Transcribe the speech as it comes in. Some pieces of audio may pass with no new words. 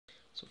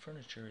So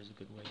furniture is a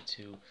good way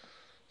to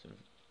sort of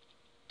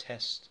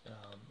test or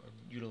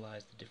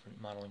utilize the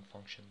different modeling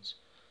functions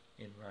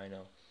in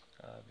RHINO,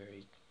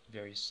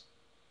 various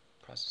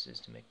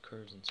processes to make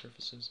curves and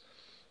surfaces.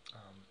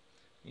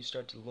 You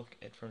start to look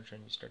at furniture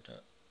and you start to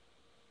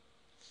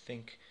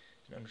think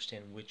and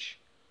understand which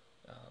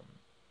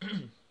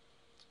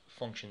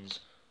functions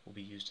will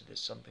be used to this.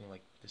 Something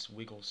like this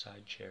wiggle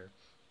side chair,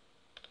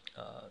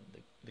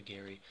 the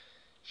Gary,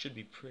 should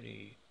be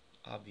pretty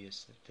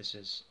obvious that this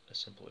is a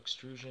simple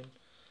extrusion.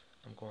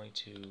 I'm going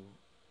to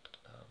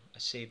I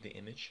save the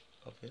image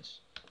of this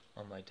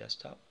on my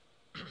desktop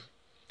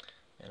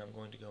and I'm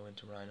going to go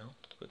into RHINO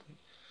quickly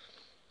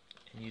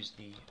and use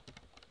the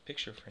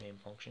picture frame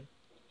function.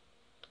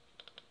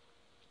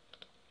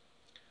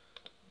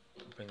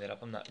 Bring that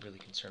up. I'm not really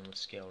concerned with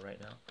scale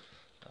right now.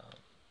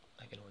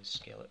 I can always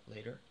scale it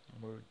later.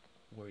 I'm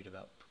worried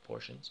about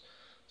proportions.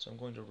 So I'm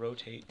going to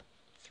rotate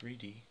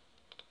 3D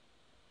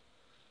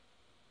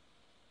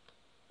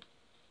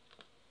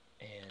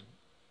and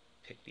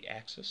pick the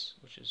axis,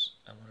 which is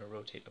I'm going to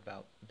rotate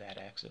about that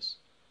axis.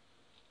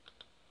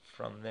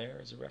 From there,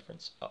 as a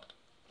reference, up.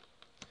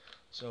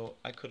 So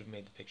I could have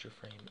made the picture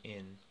frame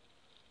in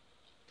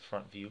the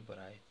front view, but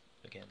I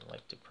again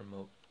like to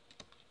promote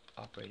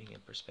operating in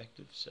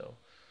perspective, so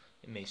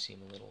it may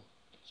seem a little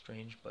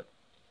strange, but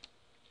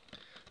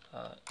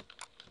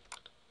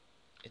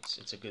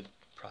it's a good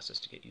process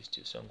to get used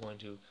to. So I'm going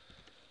to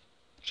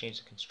change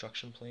the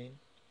construction plane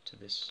to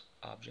this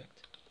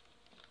object.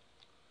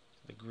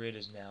 The grid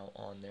is now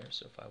on there,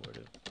 so if I were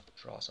to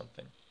draw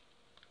something,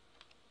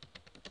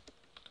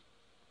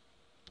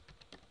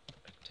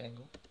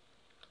 rectangle,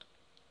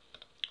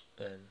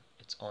 then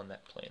it's on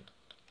that plane.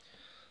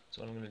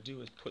 So what I'm going to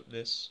do is put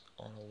this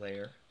on a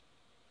layer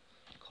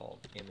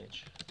called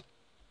image,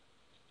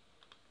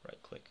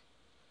 right click,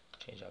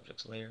 change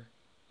objects layer,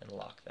 and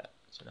lock that.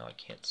 So now I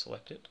can't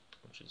select it,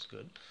 which is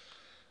good.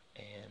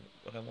 And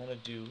what I want to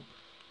do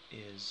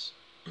is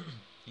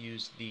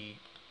use the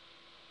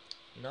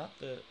not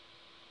the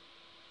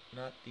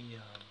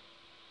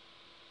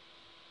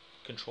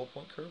control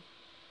point curve,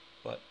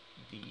 but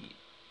the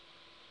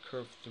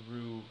curve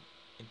through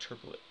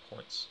interpolate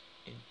points.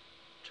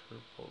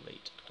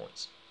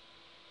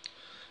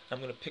 I'm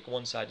going to pick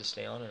one side to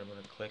stay on, and I'm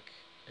going to click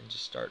and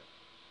just start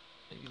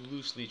maybe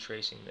loosely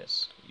tracing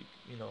this.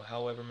 You know,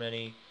 however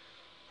many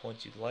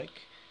points you'd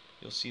like,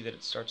 you'll see that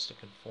it starts to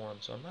conform.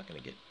 So I'm not going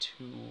to get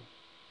too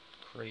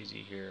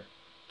crazy here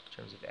in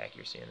terms of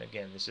accuracy. And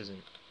again, this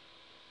isn't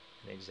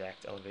an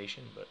exact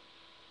elevation, but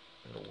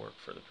it'll work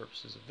for the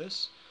purposes of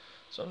this.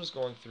 So I'm just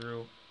going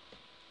through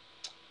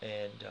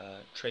and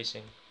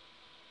tracing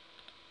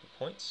the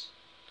points.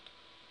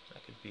 I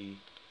could be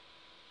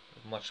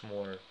much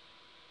more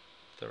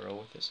thorough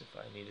with this if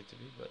I needed to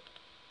be, but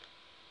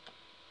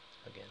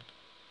again,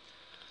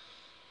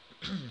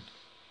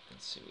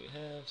 let's see what we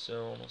have.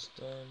 So almost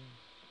done,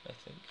 I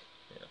think.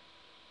 Yeah.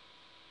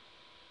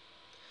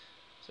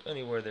 So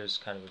anywhere there's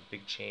kind of a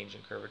big change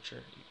in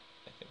curvature,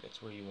 I think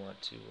that's where you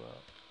want to.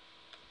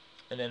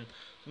 And then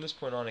from this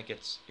point on, it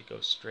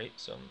goes straight.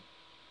 So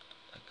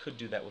I could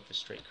do that with the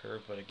straight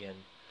curve, but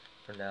again,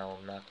 for now,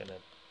 I'm not going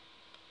to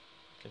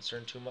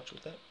concern too much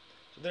with that.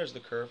 So there's the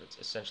curve. It's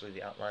essentially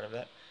the outline of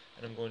that.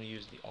 And I'm going to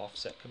use the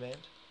offset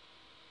command.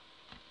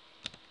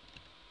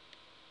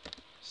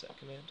 Set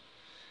command.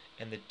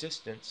 And the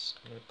distance,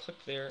 I'm going to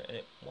click there, and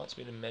it wants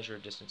me to measure a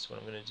distance. So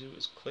what I'm going to do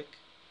is click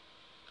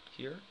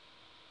here,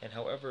 and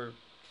however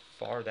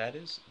far that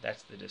is,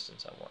 that's the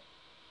distance I want.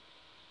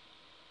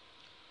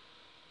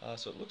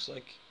 So it looks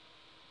like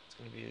it's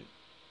going to be,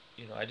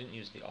 you know, I didn't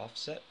use the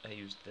offset. I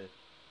used the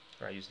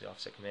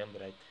offset command,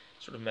 but I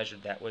sort of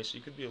measured that way. So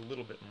you could be a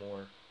little bit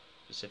more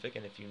specific,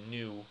 and if you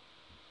knew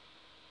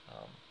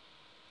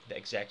the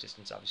exact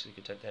distance, obviously you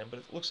could type that in, but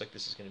it looks like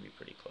this is going to be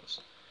pretty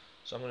close.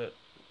 So I'm going to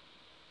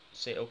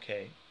say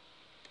OK.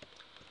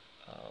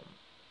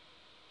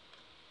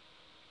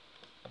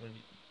 I'm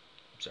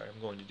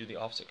going to do the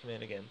offset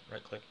command again,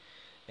 right click,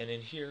 and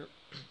in here,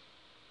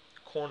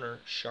 corner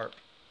sharp.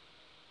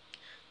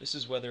 This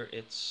is whether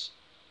it's,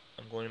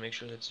 I'm going to make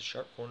sure that it's a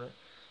sharp corner,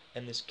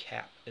 and this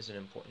cap is an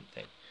important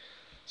thing.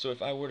 So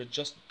if I were to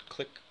just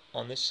click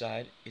on this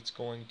side, it's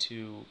going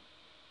to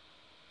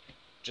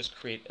just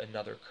create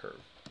another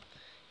curve.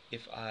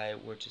 If I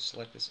were to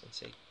select this and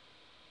say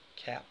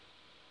cap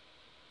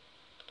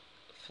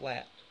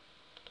flat,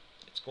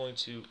 it's going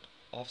to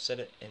offset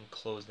it and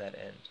close that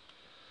end.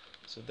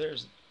 So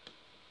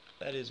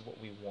that is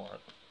what we want.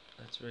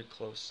 That's very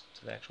close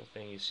to the actual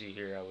thing you see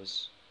here. I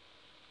was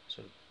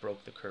sort of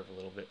broke the curve a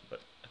little bit,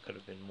 but I could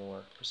have been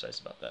more precise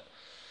about that.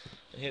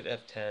 And hit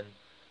F10,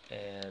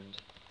 and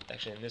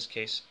actually in this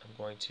case I'm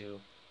going to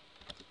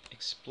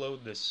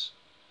explode this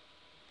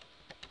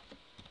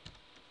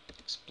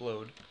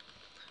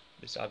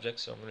object.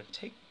 So I'm going to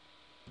take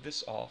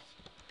this off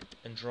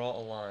and draw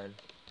a line,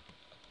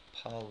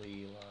 a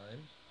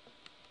polyline.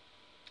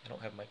 I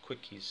don't have my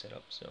quick keys set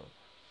up, so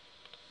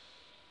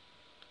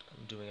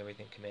I'm doing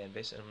everything command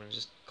based, and I'm going to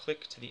just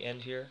click to the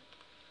end here,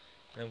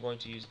 and I'm going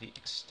to use the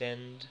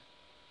extend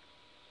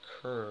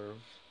curve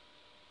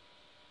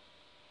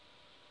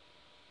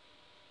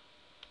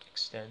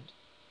extend,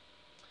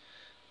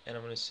 and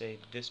I'm going to say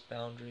this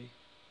boundary,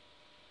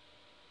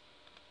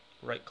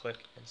 right click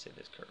and say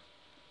this curve.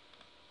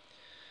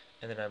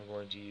 And then I'm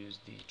going to use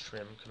the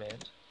trim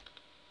command.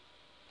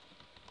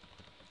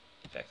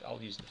 In fact,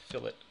 I'll use the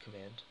fillet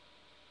command.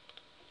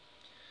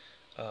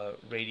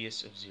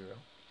 Radius of 0,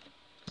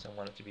 because I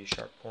want it to be a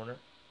sharp corner.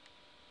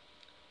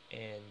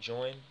 And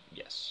join,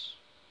 yes.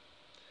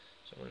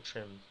 So I'm going to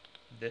trim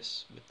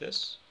this with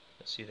this.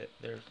 You'll see that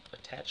they're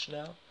attached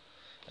now.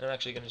 And I'm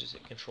actually going to just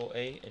hit Control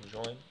A and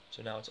join.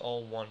 So now it's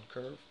all one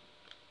curve.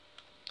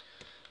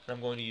 And I'm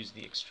going to use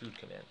the extrude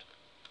command.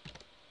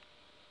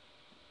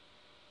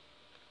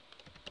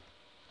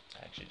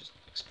 I actually just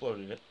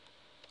exploded it.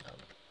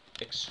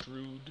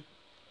 Extrude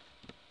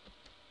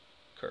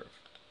curve.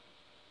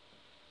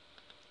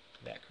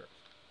 That curve.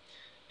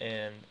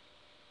 And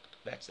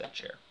that's that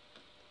chair.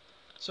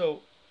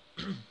 So,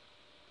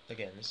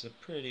 again, this is a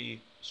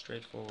pretty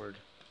straightforward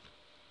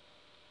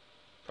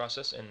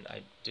process, and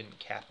I didn't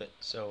cap it.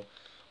 So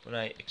when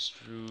I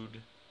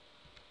extrude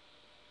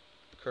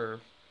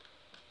curve,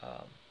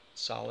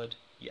 solid,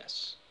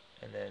 yes.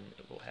 And then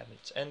it will have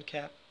its end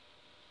cap.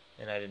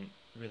 And I didn't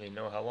really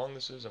know how long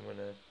this is. I'm going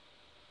to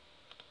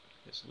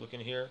just look in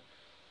here.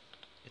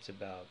 It's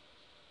about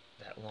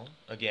that long.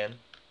 Again,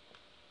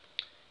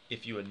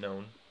 if you had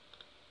known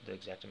the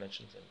exact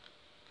dimensions, and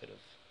could have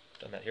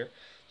done that here.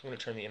 So I'm going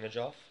to turn the image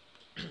off.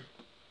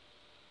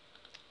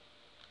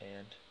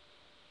 And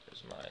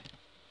there's my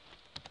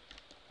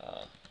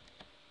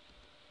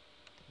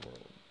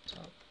world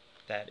top.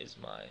 That is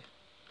my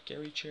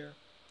Gary chair,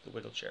 the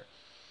Whittle chair.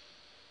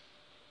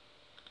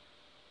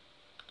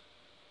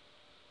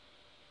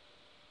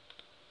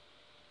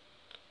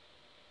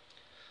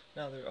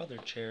 Now there are other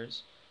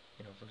chairs,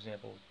 for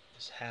example,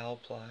 this Hal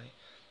ply,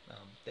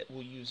 that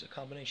will use a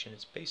combination.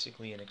 It's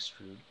basically an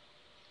extrude.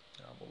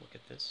 We'll look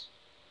at this.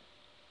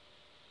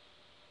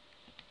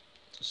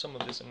 So some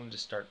of this I'm going to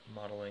start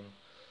modeling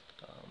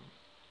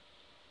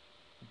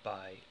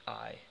by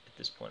eye at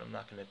this point. I'm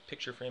not going to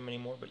picture frame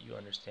anymore, but you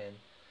understand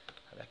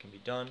how that can be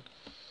done.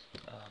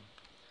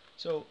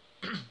 So,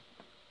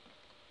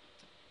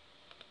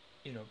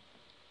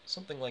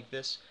 something like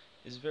this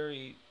is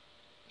very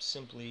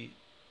simply,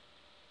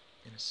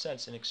 in a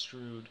sense, an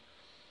extrude.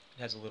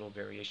 It has a little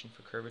variation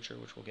for curvature,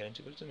 which we'll get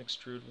into, but it's an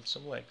extrude with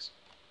some legs.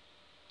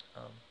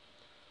 So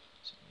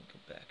let me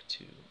go back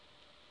to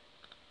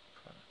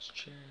products,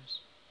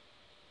 chairs.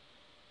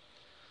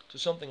 So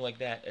something like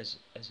that as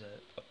an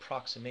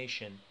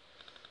approximation,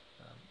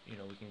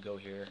 we can go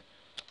here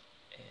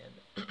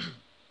and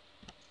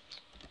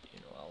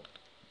I'll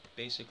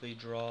basically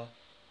draw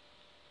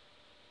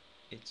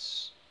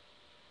its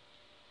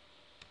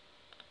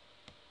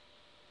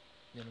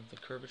the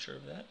curvature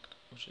of that,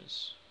 which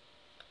is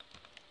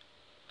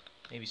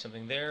maybe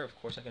something there. Of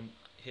course, I can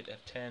hit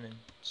F10 and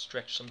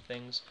stretch some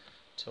things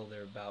till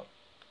they're about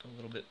a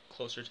little bit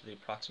closer to the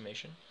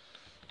approximation.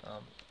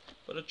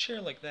 But a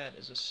chair like that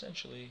is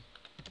essentially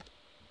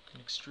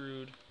an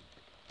extrude,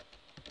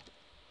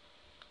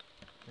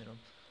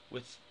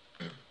 with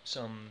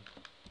some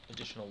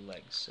additional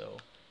legs. So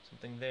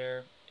something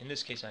there. In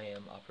this case, I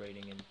am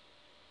operating in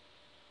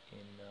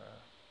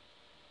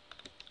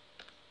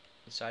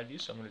the side view,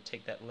 so I'm going to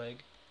take that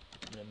leg,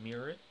 I'm going to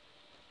mirror it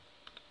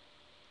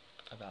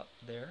about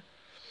there,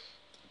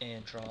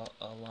 and draw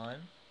a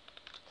line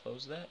to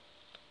close that,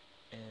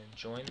 and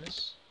join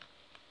this,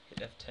 hit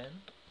F10,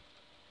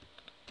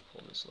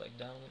 pull this leg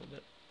down a little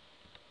bit,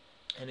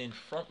 and in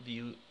front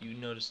view, you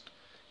notice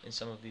in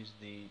some of these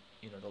the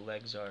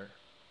legs are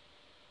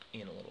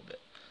in a little bit.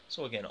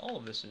 So again, all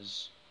of this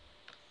is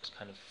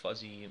kind of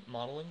fuzzy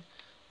modeling,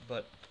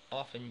 but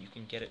often you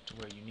can get it to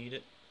where you need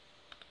it,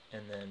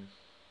 and then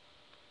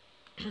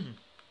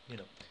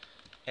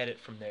edit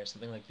from there.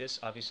 Something like this,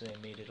 obviously I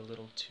made it a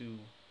little too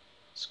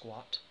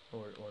squat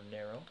or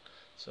narrow,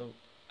 so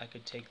I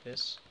could take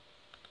this,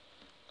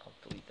 I'll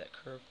delete that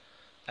curve,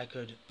 I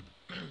could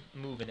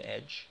move an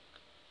edge,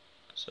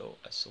 so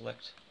I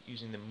select,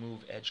 using the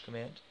move edge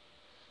command,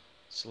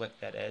 select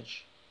that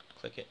edge,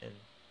 click it and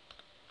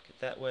get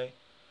that way.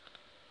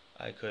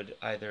 I could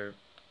either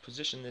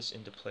position this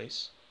into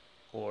place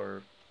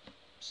or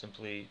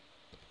simply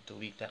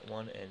delete that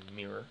one and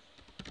mirror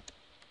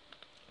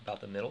about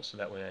the middle, so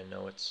that way I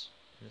know it's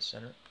in the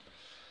center.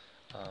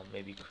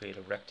 Maybe create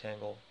a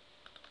rectangle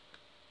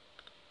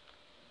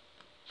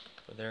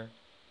for there.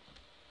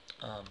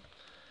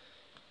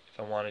 If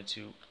I wanted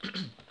to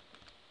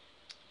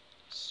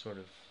sort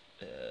of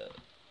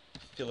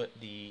fillet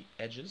the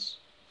edges,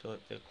 fillet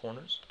the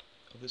corners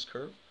of this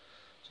curve,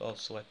 so I'll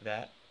select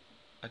that.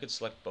 I could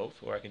select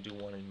both, or I can do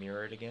one and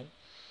mirror it again.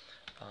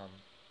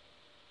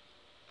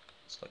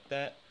 Select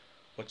that.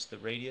 What's the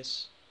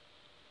radius?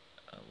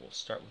 We'll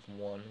start with 1.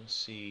 We'll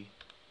see.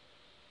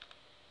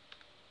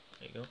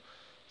 There you go.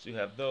 So you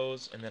have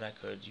those, and then I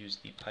could use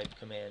the pipe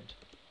command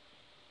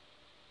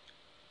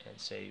and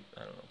say,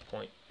 I don't know,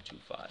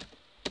 0.25.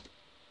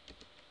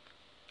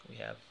 We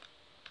have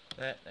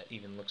that. That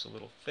even looks a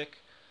little thick,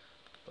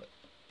 but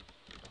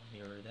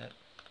mirror that.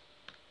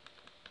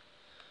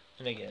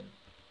 And again,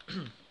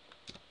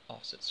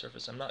 offset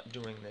surface. I'm not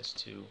doing this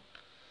to,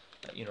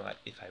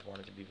 if I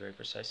wanted to be very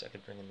precise, I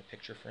could bring in the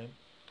picture frame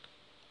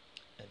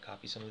and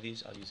copy some of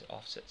these. I'll use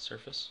offset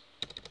surface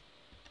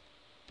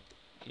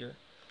here.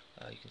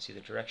 You can see the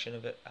direction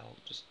of it. I'll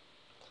just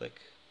click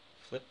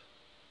flip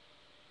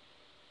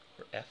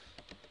or F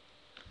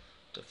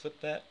to flip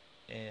that,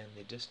 and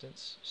the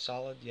distance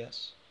solid,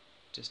 yes.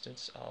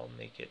 Distance, I'll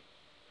make it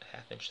a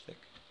 1/2 inch thick.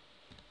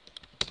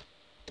 There's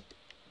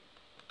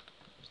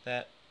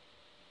that.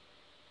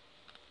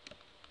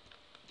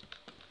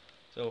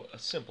 So a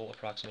simple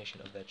approximation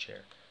of that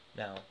chair.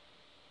 Now,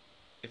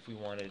 if we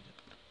wanted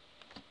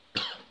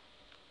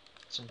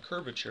some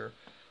curvature,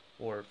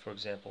 or for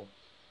example,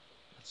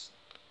 let's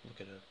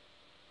look at a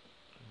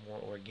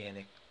more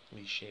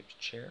organically shaped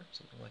chair,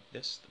 something like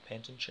this, the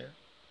Panton chair.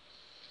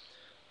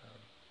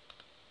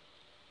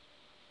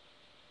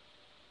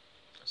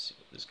 Let's see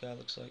what this guy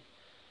looks like.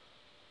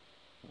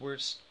 We're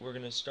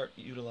going to start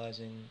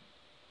utilizing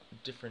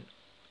different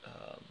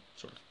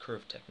sort of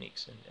curve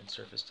techniques and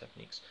surface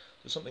techniques.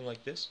 So something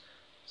like this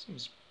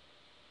seems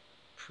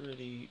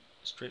pretty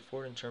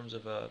straightforward in terms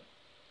of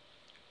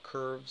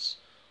curves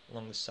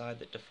along the side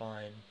that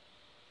define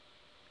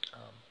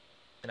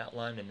an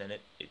outline, and then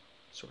it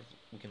sort of,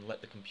 we can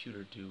let the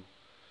computer do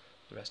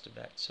the rest of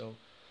that. So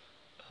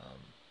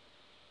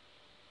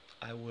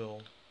I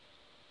will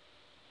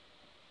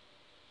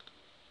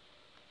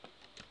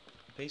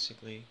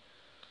basically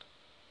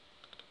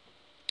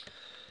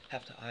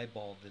have to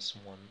eyeball this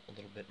one a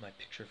little bit. My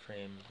picture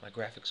frame, my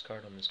graphics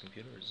card on this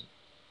computer is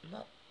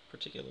not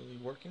particularly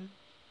working.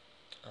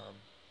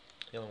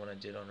 The other one I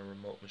did on a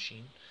remote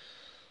machine.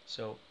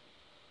 So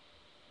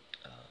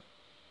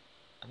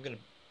I'm going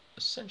to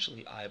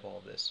essentially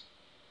eyeball this.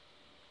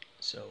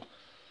 So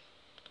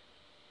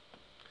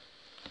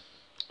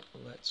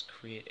let's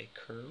create a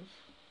curve.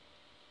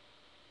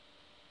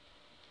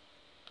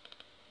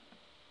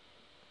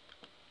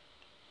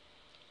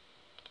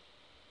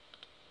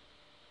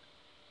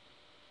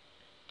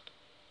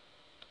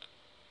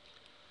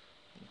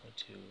 I'm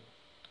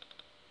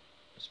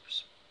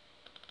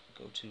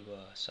going to go to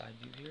side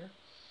view here,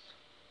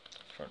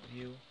 front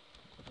view.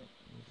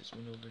 Move this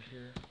one over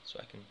here so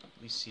I can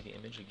at least see the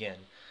image.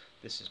 Again,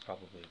 this is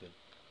probably a good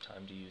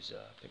time to use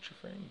a picture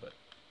frame, but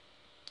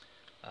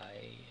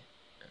I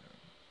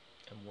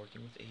am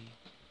working with a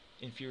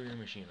inferior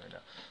machine right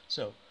now.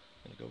 So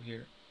I'm going to go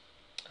here,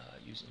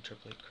 use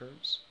interpolate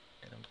curves,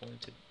 and I'm going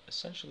to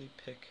essentially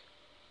pick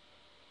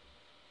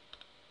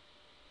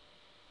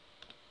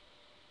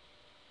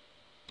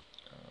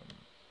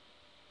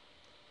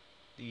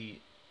the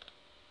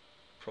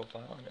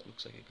profile, and it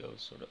looks like it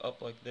goes sort of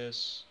up like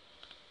this.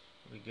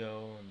 We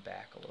go and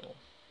back a little,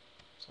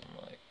 something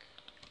like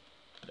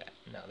that.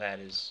 Now that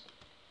is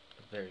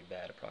a very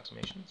bad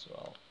approximation, so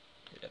I'll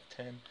hit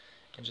F10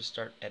 and just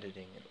start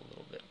editing it a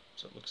little bit.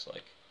 So it looks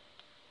like,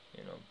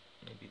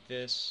 maybe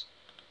this,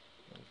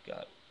 and we've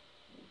got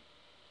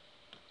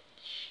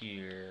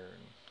here,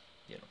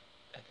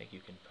 I think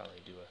you can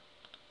probably do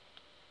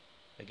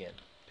again,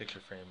 picture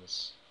frame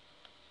is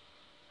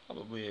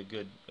probably a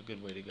good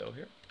way to go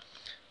here.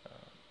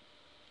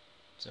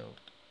 So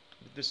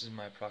this is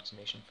my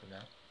approximation for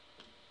now.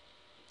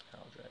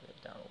 I'll drag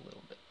that down a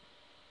little bit.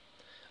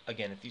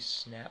 Again, if these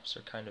snaps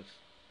are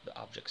the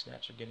object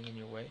snaps are getting in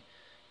your way,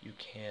 you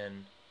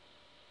can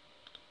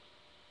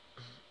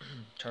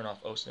turn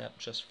off O-snap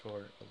just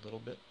for a little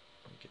bit.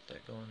 Let me get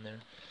that going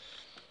there.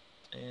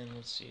 And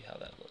let's see how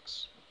that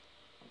looks.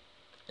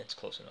 It's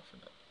close enough for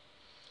now.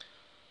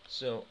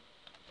 So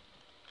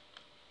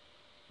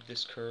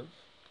this curve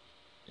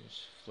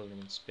is floating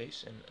in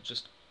space, and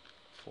just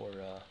for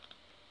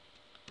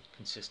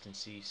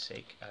consistency's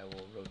sake, I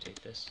will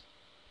rotate this.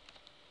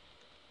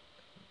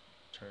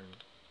 Turn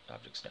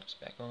object snaps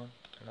back on,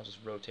 and I'll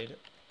just rotate it.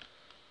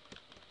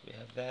 We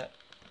have that.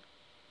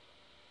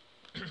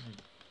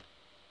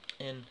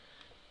 And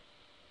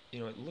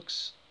it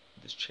looks,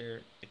 this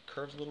chair, it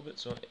curves a little bit,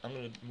 so I'm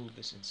going to move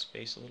this in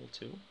space a little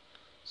too.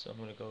 So I'm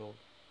going to go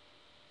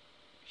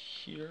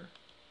here,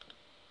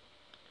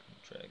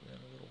 drag that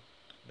a little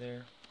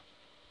there.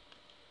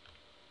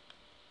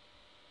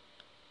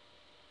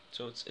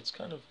 So it's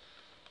kind of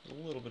a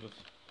little bit of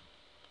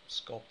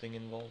sculpting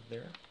involved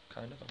there,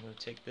 kind of. I'm going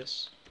to take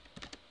this,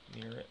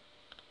 mirror it,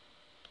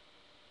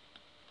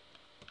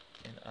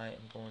 and I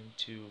am going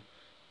to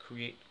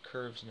create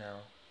curves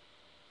now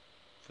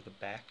for the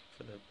back,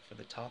 for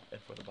the top,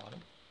 and for the bottom.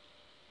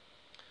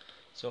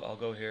 So I'll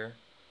go here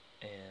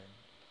and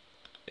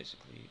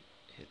basically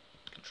hit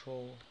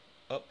Control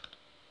up,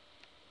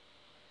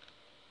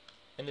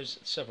 and there's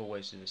several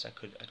ways to do this. I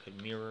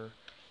could mirror,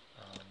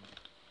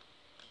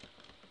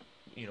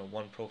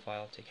 one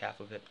profile, take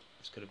half of it.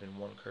 This could have been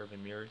one curve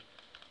and mirrored.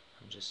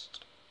 I'm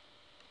just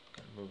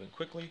kind of moving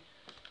quickly.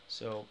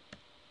 So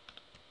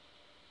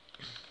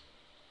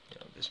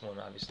this one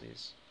obviously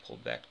is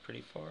pulled back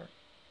pretty far.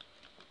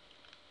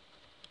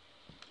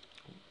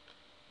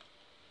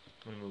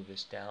 I'm going to move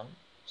this down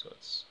so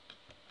it's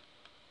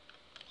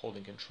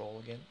holding control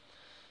again.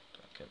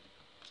 Okay,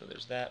 so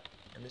there's that,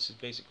 and this is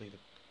basically the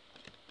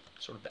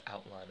sort of the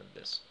outline of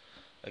this.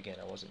 Again,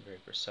 I wasn't very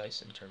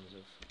precise in terms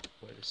of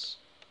where this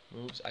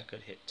moves. I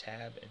could hit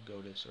tab and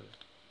go to sort of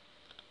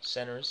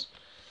centers,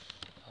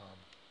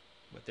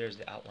 but there's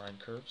the outline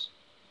curves.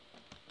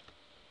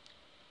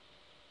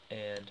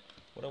 And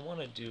what I want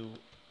to do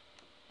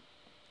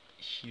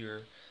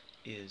here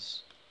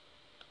is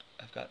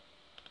I've got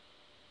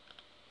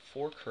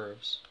 4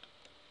 curves.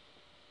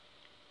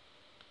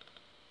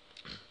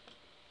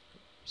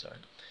 Sorry.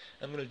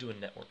 I'm going to do a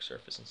network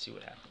surface and see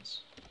what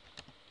happens.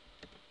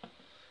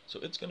 So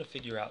it's going to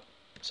figure out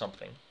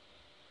something,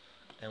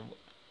 and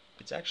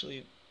it's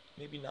actually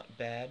maybe not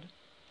bad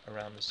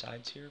around the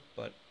sides here,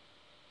 but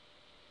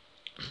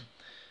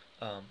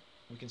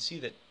we can see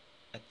that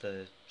at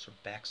the sort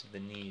of backs of the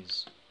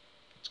knees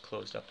it's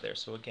closed up there.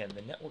 So again,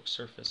 the network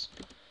surface,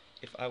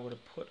 if I were to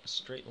put a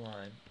straight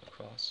line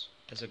across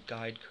as a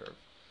guide curve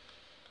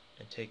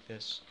and take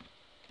this,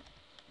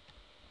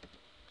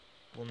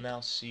 we'll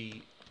now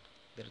see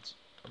that it's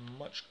a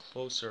much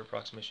closer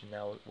approximation.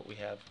 Now what we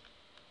have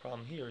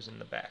problem here is in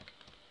the back.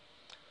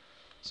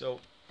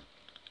 So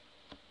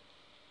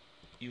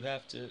you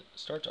have to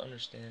start to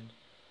understand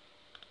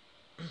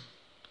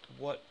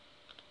what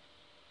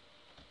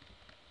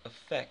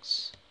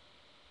effects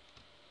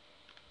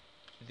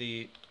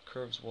the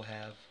curves will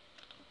have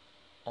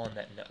on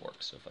that network.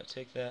 So if I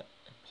take that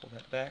and pull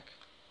that back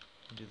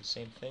and do the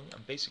same thing,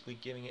 I'm basically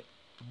giving it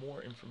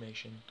more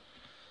information.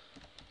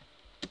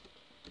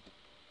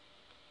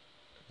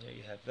 There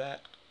you have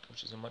that,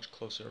 which is a much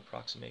closer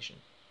approximation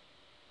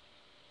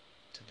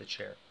to the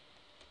chair.